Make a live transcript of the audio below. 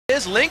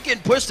Is Lincoln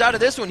pushed out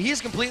of this one.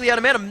 He's completely out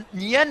of mana.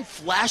 Nien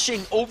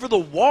flashing over the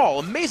wall.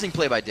 Amazing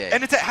play by Day.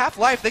 And it's at half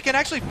life. They can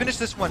actually finish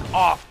this one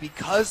off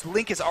because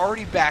Link is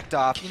already backed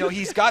off. You know,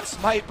 he's got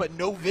smite, but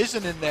no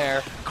vision in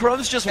there.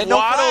 Crumbs just and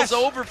waddles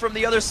no over from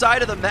the other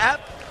side of the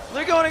map.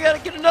 They're going to gotta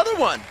get another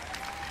one.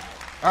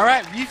 All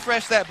right,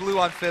 refresh that blue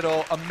on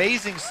Fiddle.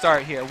 Amazing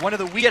start here. One of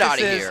the weaknesses Get out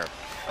of here.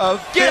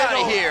 Of Get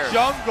Fiddle out of here.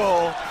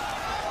 Jungle.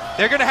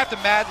 They're going to have to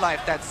Mad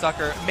Life that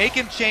sucker. Make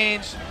him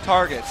change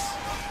targets.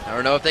 I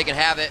don't know if they can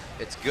have it.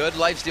 It's good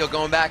lifesteal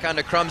going back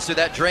onto Crumbs through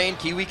that drain.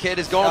 Kiwi Kid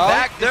is going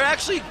back. They're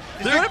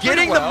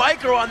getting the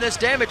micro on this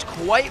damage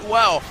quite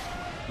well.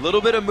 A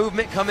little bit of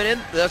movement coming in.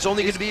 That's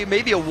only going to be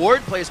maybe a ward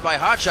placed by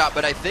Hotshot,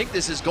 but I think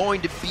this is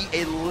going to be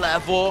a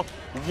level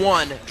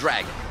 1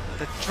 Dragon.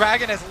 The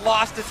Dragon has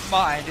lost its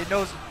mind. It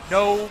knows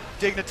no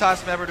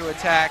Dignitas member to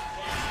attack.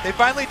 They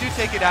finally do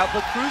take it out,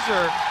 but Cruiser...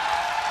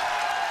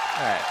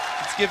 All right,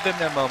 let's give them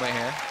their moment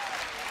here.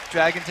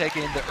 Dragon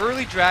taking the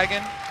early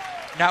Dragon.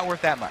 Not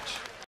worth that much.